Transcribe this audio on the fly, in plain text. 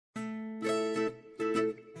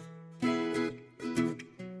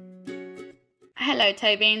Hello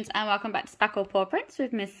toe beans and welcome back to Sparkle Paw Prints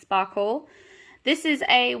with Miss Sparkle. This is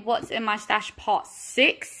a What's in My Stash Part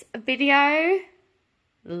 6 video.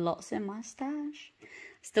 Lots in my stash.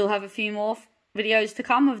 Still have a few more videos to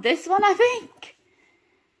come of this one, I think.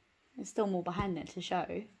 There's still more behind it to show.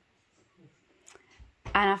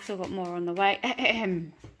 And I've still got more on the way.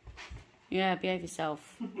 Yeah, behave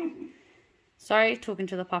yourself. Sorry, talking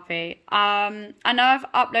to the puppy. I know I've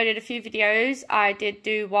uploaded a few videos. I did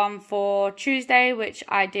do one for Tuesday, which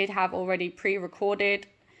I did have already pre-recorded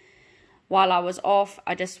while I was off.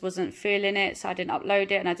 I just wasn't feeling it, so I didn't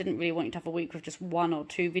upload it. And I didn't really want you to have a week with just 1 or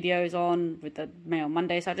 2 videos on with the mail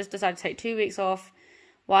Monday. So I just decided to take 2 weeks off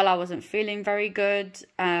while I wasn't feeling very good.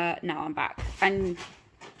 Now I'm back. And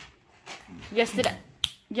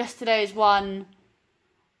yesterday's one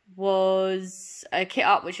was a kit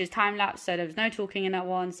up, which is time lapse, so there was no talking in that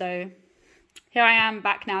one. So here I am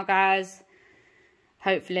back now, guys,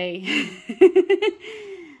 hopefully.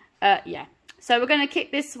 Yeah, so we're gonna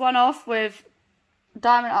kick this one off with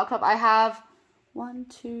Diamond Art Club. I have 1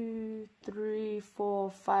 2 3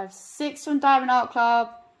 4 5 6 from Diamond Art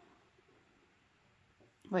Club.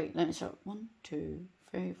 Wait, let me show. 1 2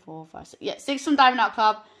 3 4 5 6. Yeah, 6 from Diamond Art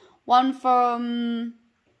Club, 1 from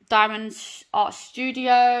Diamond Art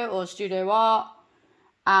Studio or Studio Art,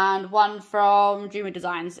 and 1 from Dreamer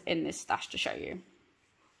Designs in this stash to show you.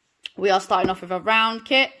 We are starting off with a round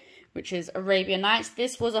kit, which is Arabian Nights.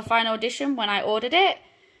 This was a final edition when I ordered it,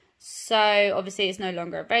 so obviously it's no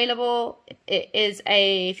longer available. It is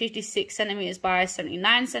a 56 centimeters by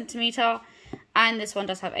 79 centimeter, and this one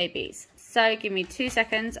does have ABs. So give me 2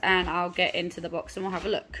 seconds and I'll get into the box and we'll have a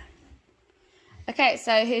look. Okay,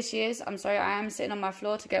 so here she is. I'm sorry, I am sitting on my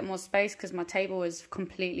floor to get more space because my table is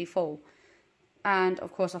completely full. And,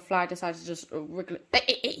 of course, a fly decided to just wriggle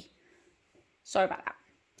it. Sorry about that.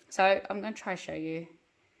 So, I'm going to try to show you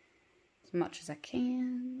as much as I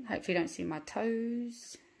can. Hopefully you don't see my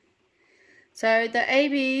toes. So, the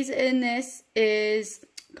ABs in this is...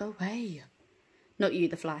 Go away. Not you,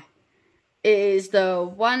 the fly. Is the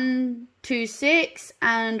 126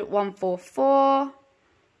 and 144.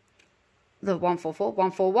 The 144,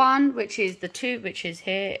 141, which is the 2, which is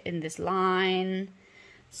here in this line.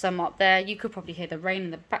 Some up there. You could probably hear the rain in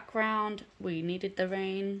the background. We needed the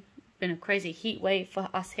rain. Been a crazy heat wave for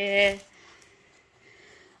us here.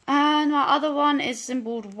 And my other one is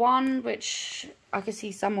symboled 1, which I can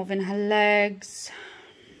see some of in her legs.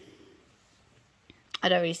 I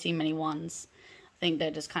don't really see many ones. I think they're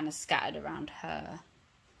just kind of scattered around her.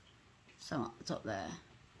 So it's up there.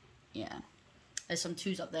 Yeah. There's some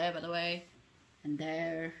 2s up there, by the way. And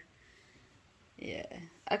there. Yeah.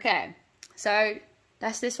 Okay. So,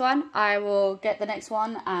 that's this one. I will get the next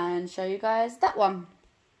one and show you guys that one.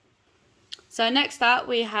 So, next up,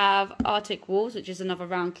 we have Arctic Wolves, which is another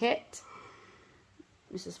round kit.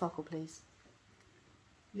 Mr. Sparkle, please.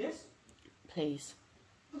 Yes? Please.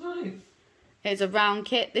 What do I do? It's a round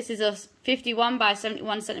kit. This is a 51 by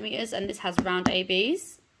 71 centimeters, and this has round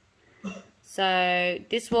ABs. So,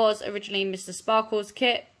 this was originally Mr. Sparkle's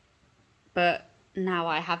kit, but now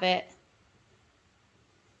I have it.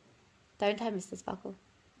 Don't tell Mr. Sparkle.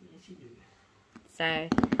 Yes, you do. So, I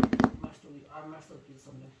must have did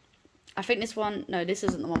something. I think this one, no, this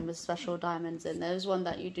isn't the one with special diamonds in. There's one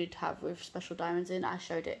that you did have with special diamonds in. I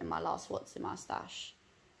showed it in my last What's in My Stash.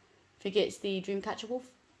 I think it's the Dreamcatcher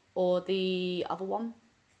Wolf, or the other one.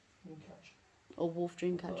 Dreamcatcher. Or Wolf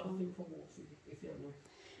Dreamcatcher. I think for wolves, if you don't know.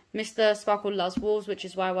 Mr. Sparkle loves wolves, which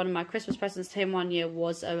is why one of my Christmas presents to him one year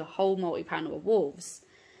was a whole multi-panel of wolves,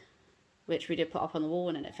 which we did put up on the wall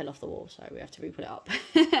and then it fell off the wall, so we have to re-put it up.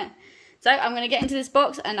 So I'm going to get into this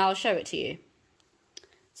box and I'll show it to you.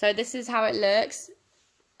 So this is how it looks.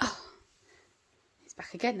 Oh, he's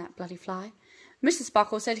back again, that bloody fly. Mr.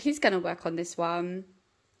 Sparkle said he's going to work on this one.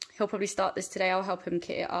 He'll probably start this today. I'll help him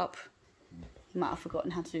kit it up. He might have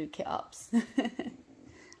forgotten how to do kit ups.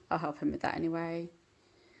 I'll help him with that anyway.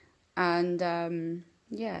 And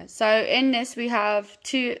yeah, so in this we have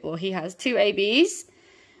he has 2 ABs,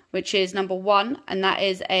 which is number 1, and that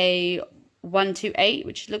is a 128,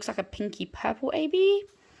 which looks like a pinky purple AB,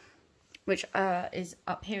 which is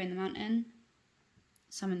up here in the mountain,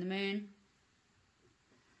 some in the moon.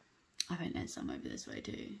 I think there's some over this way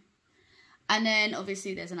too. And then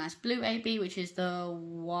obviously there's a nice blue AB, which is the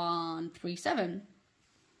 137.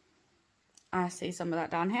 I see some of that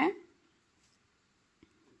down here.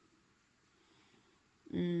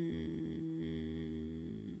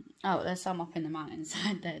 Oh, there's some up in the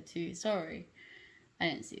mountainside there too. Sorry, I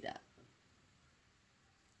didn't see that.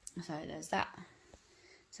 So there's that.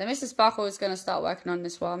 So Mr. Sparkle is going to start working on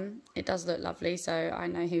this one. It does look lovely, so I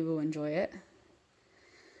know he will enjoy it.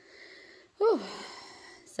 Whew.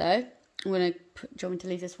 So, I'm going to do you want me to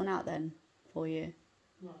leave this one out then for you?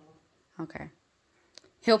 No. Okay.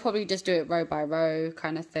 He'll probably just do it row by row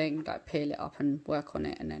kind of thing, like peel it up and work on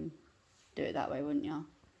it and then do it that way, wouldn't you?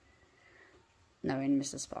 Knowing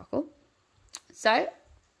Mr. Sparkle. So,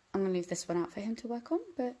 I'm going to leave this one out for him to work on,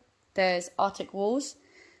 but there's Arctic Walls.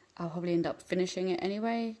 I'll probably end up finishing it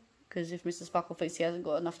anyway, because if Mr. Sparkle thinks he hasn't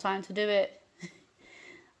got enough time to do it,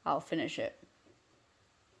 I'll finish it.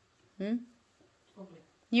 Probably.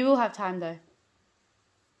 You will have time though.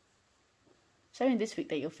 It's only this week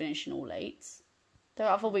that you're finishing all 8s. There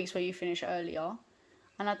are other weeks where you finish earlier,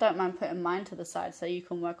 and I don't mind putting mine to the side so you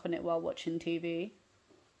can work on it while watching TV.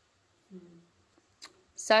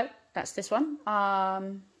 So, that's this one.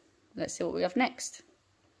 Let's see what we have next.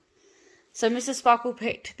 So, Mr. Sparkle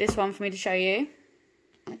picked this one for me to show you.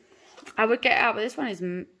 I would get it out, but this one is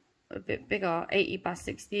a bit bigger. 80 by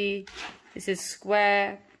 60. This is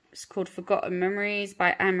square. It's called Forgotten Memories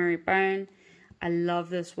by Anne-Marie Bone. I love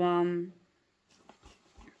this one.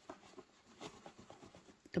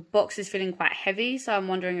 The box is feeling quite heavy, so I'm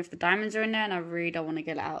wondering if the diamonds are in there, and I really don't want to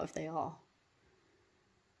get it out if they are.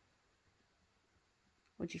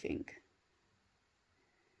 What do you think?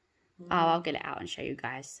 Oh, I'll get it out and show you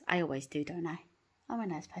guys. I always do, don't I? I'm a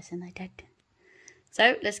nice person, I did.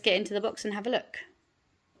 So, let's get into the box and have a look.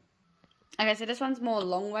 Okay, so this one's more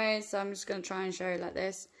long ways, so I'm just going to try and show you like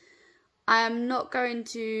this. I am not going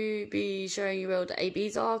to be showing you where the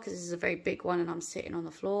ABs are, because this is a very big one and I'm sitting on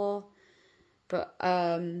the floor. But,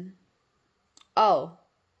 oh,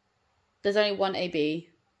 there's only one AB.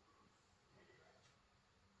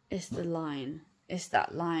 It's the line. It's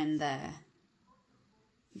that line there.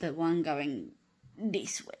 The one going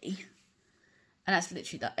this way. And that's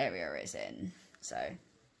literally the area it's in. So,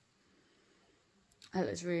 that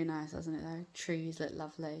looks really nice, doesn't it, though? Trees look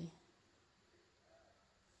lovely.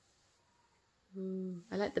 Ooh,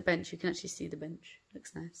 I like the bench. You can actually see the bench.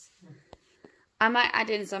 Looks nice. I might add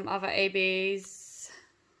in some other ABs.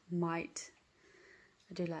 Might.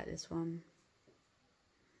 I do like this one.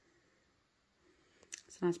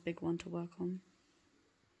 It's a nice big one to work on.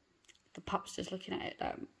 The pup's just looking at it.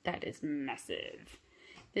 That is massive.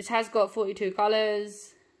 This has got 42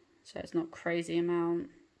 colours, so it's not crazy amount.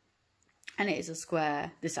 And it is a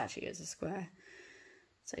square. This actually is a square.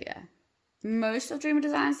 So yeah. Most of Dreamer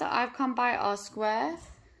designs that I've come by are square.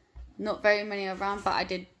 Not very many around, but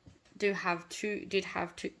I do have two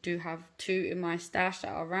in my stash that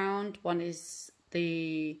are round. One is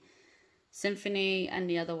the Symphony and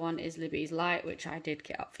the other one is Libby's Light, which I did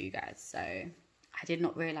get up for you guys. So I did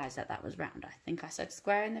not realise that that was round. I think I said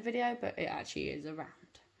square in the video, but it actually is a round.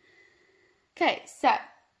 Okay, so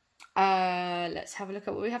let's have a look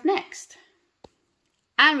at what we have next.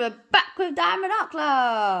 And we're back with Diamond Art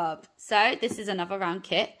Club. So this is another round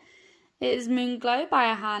kit. It is Moonglow by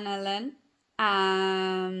Hannah Lynn.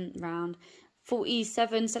 Round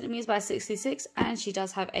 47 centimeters by 66, and she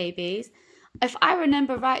does have ABs. If I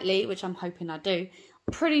remember rightly, which I'm hoping I do,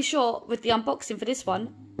 pretty sure with the unboxing for this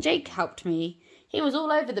one, Jake helped me. He was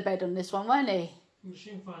all over the bed on this one, weren't he? You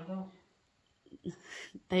should find out.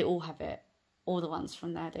 They all have it. All the ones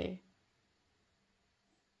from there do.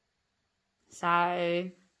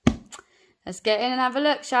 So, let's get in and have a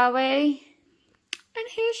look, shall we? And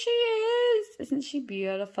here she is. Isn't she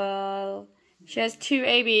beautiful? She has 2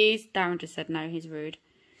 ABs. Darren just said no, he's rude.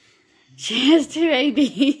 She has 2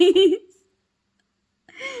 ABs.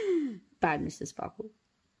 Bad Mr. Sparkle.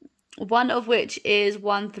 One of which is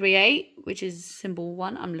 138, which is symbol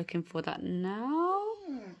 1. I'm looking for that now.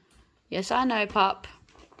 Yes, I know, pup.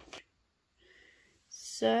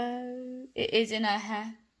 So, it is in her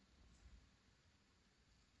hair.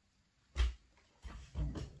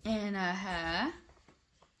 In her hair.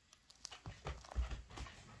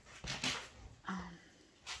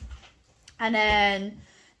 And then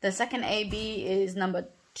the second AB is number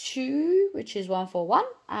 2, which is 141,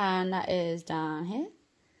 and that is down here.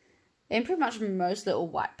 In pretty much most little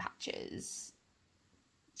white patches.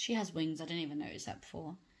 She has wings, I didn't even notice that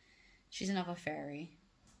before. She's another fairy.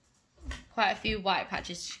 Quite a few white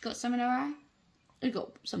patches. She got some in her eye. We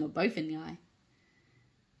got some of both in the eye.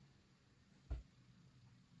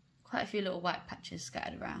 Quite a few little white patches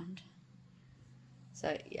scattered around.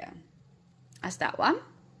 So yeah, that's that one.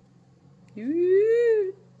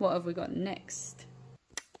 Ooh, what have we got next?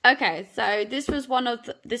 Okay, so this was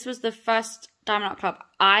the first Diamond Art Club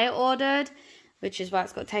I ordered, which is why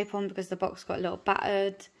it's got tape on, because the box got a little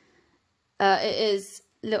battered. It is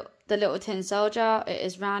the little tin soldier. It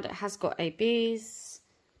is round. It has got ABs.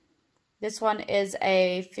 This one is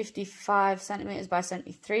a 55 centimeters by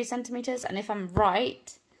 73 centimeters, and if I'm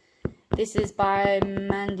right, This is by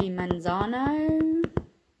Mandy Manzano,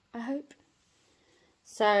 I hope.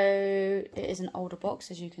 So it is an older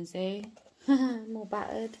box, as you can see, more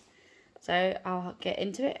battered. So I'll get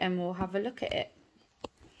into it and we'll have a look at it.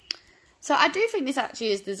 So I do think this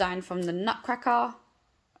actually is designed from the Nutcracker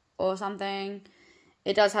or something.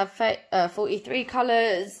 It does have 43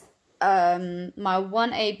 colours. My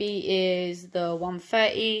 1AB is the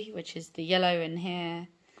 130, which is the yellow in here.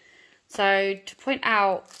 So to point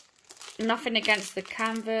out, nothing against the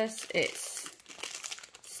canvas. It's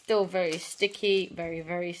still very sticky, very,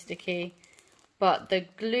 very sticky. But the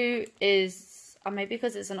glue is, maybe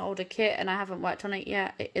because it's an older kit and I haven't worked on it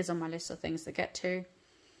yet, it is on my list of things to get to.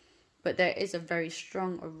 But there is a very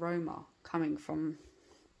strong aroma coming from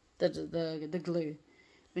the glue.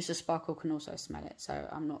 Mr. Sparkle can also smell it, so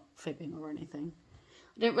I'm not fibbing or anything.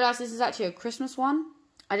 I didn't realise this is actually a Christmas one.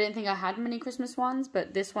 I didn't think I had many Christmas ones,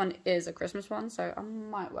 but this one is a Christmas one, so I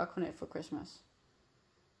might work on it for Christmas.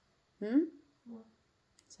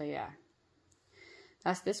 So yeah,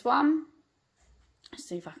 that's this one. Let's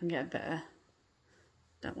see if I can get a better.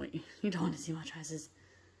 Don't want you. You don't want to see my trousers.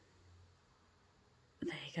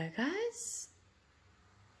 There you go, guys.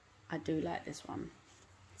 I do like this one.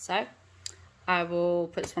 So I will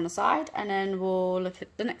put this one aside and then we'll look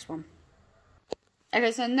at the next one.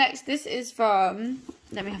 Okay, so next, this is from,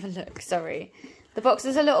 let me have a look, sorry. The box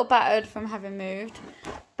is a little battered from having moved,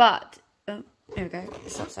 but, oh, here we go,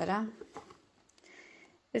 it's upside down.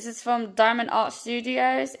 This is from Diamond Art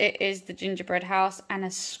Studios. It is the gingerbread house and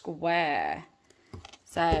a square.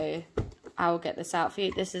 So I will get this out for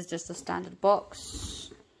you. This is just a standard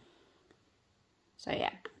box. So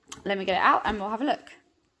yeah, let me get it out and we'll have a look.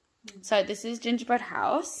 So this is Gingerbread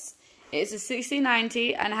House. It's a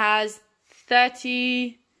 6090 and has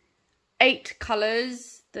 38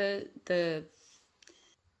 colours. The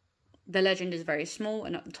legend is very small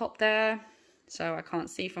and at the top there, so I can't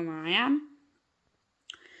see from where I am.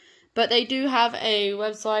 But they do have a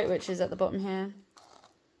website, which is at the bottom here.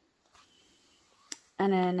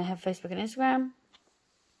 And then they have Facebook and Instagram.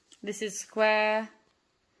 This is square.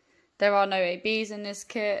 There are no ABs in this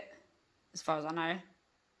kit, as far as I know.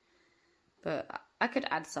 But I could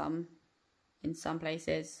add some in some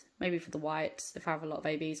places. Maybe for the whites, if I have a lot of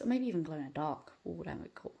ABs. Or maybe even glow in the dark. Oh, that would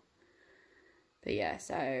be cool. But yeah,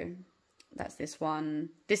 so that's this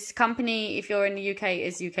one. This company, if you're in the UK,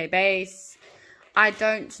 is UK based. I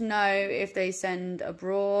don't know if they send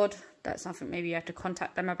abroad. That's something maybe you have to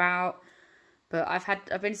contact them about. But I've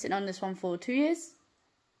been sitting on this one for 2 years.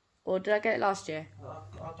 Or did I get it last year? I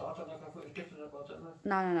don't know if I thought it was different about it.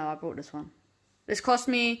 No, I bought this one. This cost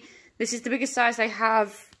me, this is the biggest size they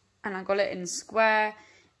have, and I got it in square.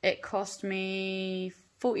 It cost me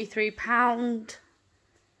 £43.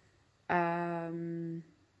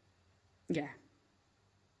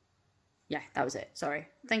 Yeah, that was it. Sorry.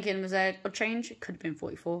 Thinking was there a change? It could have been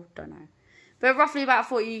 44. Don't know. But roughly about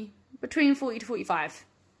 40, between 40 to 45.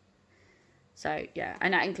 So, yeah.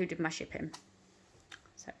 And that included my shipping.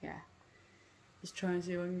 So, yeah. Just try and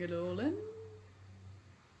see if I can get it all in.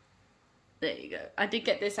 There you go. I did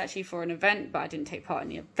get this actually for an event, but I didn't take part in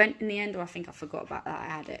the event in the end. Or I think I forgot about that. I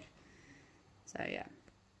had it. So, yeah.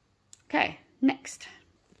 Okay, next.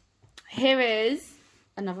 Here is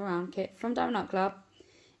another round kit from Diamond Art Club.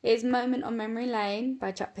 It is Moment on Memory Lane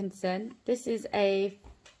by Jack Pinson. This is a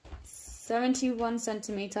 71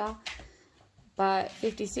 centimetre by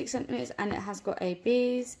 56 centimetres and it has got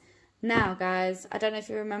ABs. Now, guys, I don't know if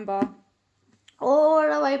you remember, all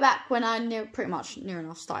the way back when I pretty much near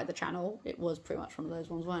enough started the channel, it was pretty much one of those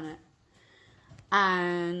ones, wasn't it?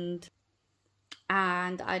 And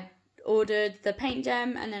I ordered the paint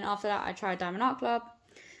gem, and then after that I tried Diamond Art Club.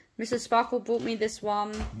 Mr. Sparkle bought me this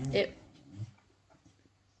one. He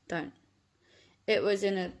bought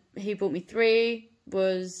me 3.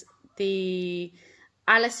 Was the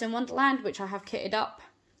Alice in Wonderland, which I have kitted up.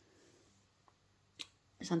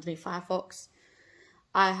 It's underneath Firefox.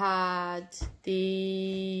 I had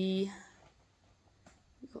you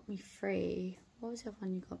got me 3. What was the other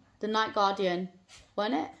one you got? The Night Guardian,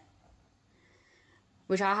 wasn't it?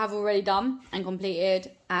 Which I have already done and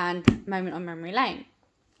completed, and Moment on Memory Lane.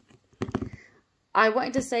 I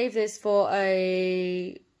wanted to save this for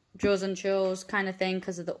a Draws and Chills kind of thing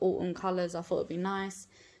because of the autumn colours. I thought it'd be nice.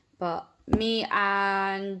 But me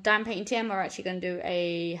and Dan Painting TM are actually going to do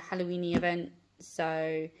a Halloweeny event.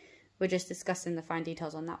 So we're just discussing the fine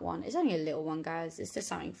details on that one. It's only a little one, guys. It's just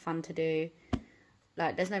something fun to do.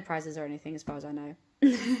 Like, there's no prizes or anything as far as I know.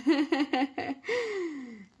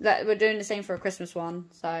 Like, we're doing the same for a Christmas one.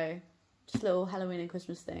 So just a little Halloween and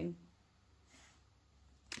Christmas thing.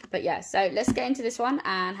 But yeah, so let's get into this one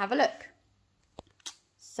and have a look.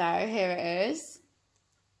 So So here it is.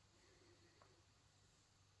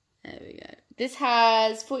 There we go. This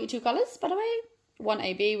has 42 colours, by the way. One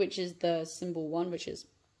AB, which is the symbol 1, which is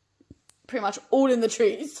pretty much all in the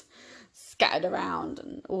trees, scattered around,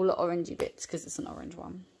 and all the orangey bits because it's an orange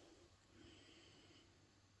one.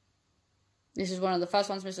 This is one of the first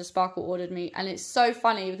ones Mr. Sparkle ordered me, and it's so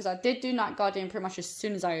funny because I did do Night Guardian pretty much as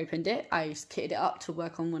soon as I opened it. I kitted it up to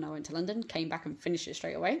work on when I went to London, came back and finished it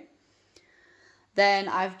straight away. Then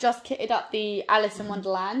I've just kitted up the Alice in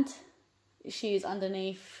Wonderland. She's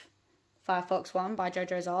underneath Firefox one by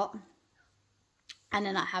JoJo's Art. And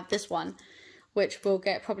then I have this one, which will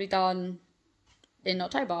get probably done in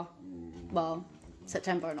October. Well,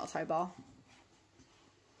 September and October.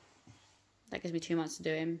 That gives me 2 months to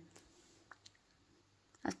do him.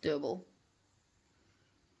 That's doable.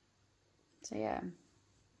 So yeah.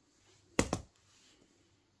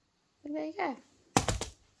 There you go.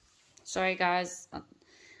 Sorry guys, I'm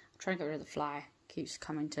trying to get rid of the fly. Keeps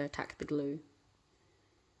coming to attack the glue.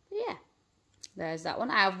 But yeah, there's that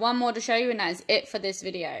one. I have one more to show you, and that is it for this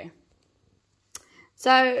video.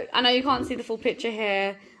 So I know you can't see the full picture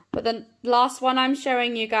here, but the last one I'm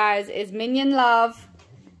showing you guys is Minion Love,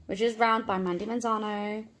 which is round by Mandy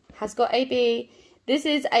Manzano. Has got AB. This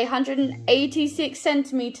is 186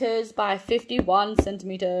 centimeters by 51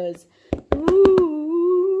 centimeters.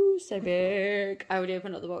 Ooh, so big. I already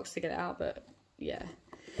opened up the box to get it out, but yeah.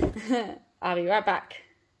 I'll be right back.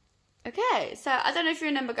 Okay, so I don't know if you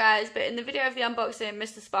remember, guys, but in the video of the unboxing,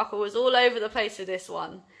 Mr. Sparkle was all over the place with this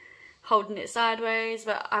one, holding it sideways,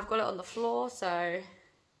 but I've got it on the floor, so I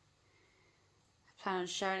plan on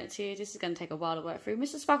showing it to you. This is going to take a while to work through.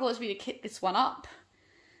 Mr. Sparkle wants me to kit this one up.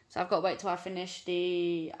 So I've got to wait till I finish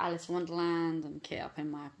the Alice in Wonderland and kit up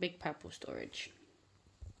in my big purple storage.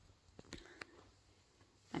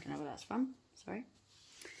 I don't know where that's from. Sorry.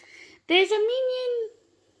 There's a Minion.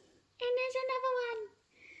 And there's another one.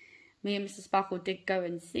 Me and Mr. Sparkle did go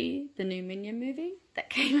and see the new Minion movie that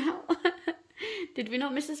came out. Did we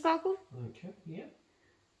not, Mr. Sparkle? Okay, yeah.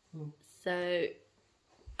 So,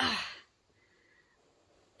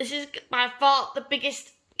 this is by far the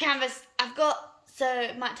biggest canvas I've got. So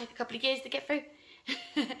it might take a couple of years to get through.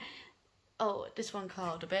 Oh, this one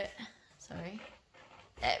curled a bit. Sorry.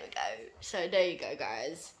 There we go. So there you go,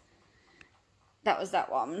 guys. That was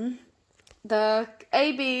that one. The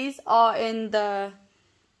ABs are in the...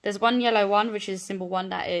 There's one yellow one, which is symbol 1,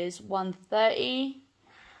 that is 130.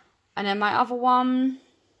 And then my other one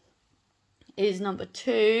is number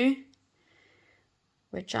 2,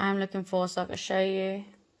 which I'm looking for so I can show you.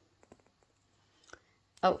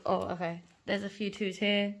 Oh, okay. There's a few 2s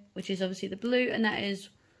here, which is obviously the blue, and that is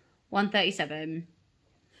 137.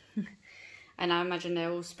 And I imagine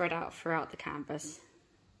they're all spread out throughout the canvas,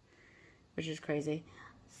 which is crazy.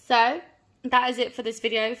 So, that is it for this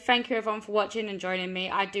video. Thank you everyone for watching and joining me.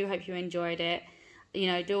 I do hope you enjoyed it. You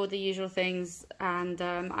know, do all the usual things, and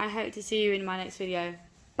I hope to see you in my next video.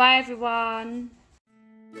 Bye everyone.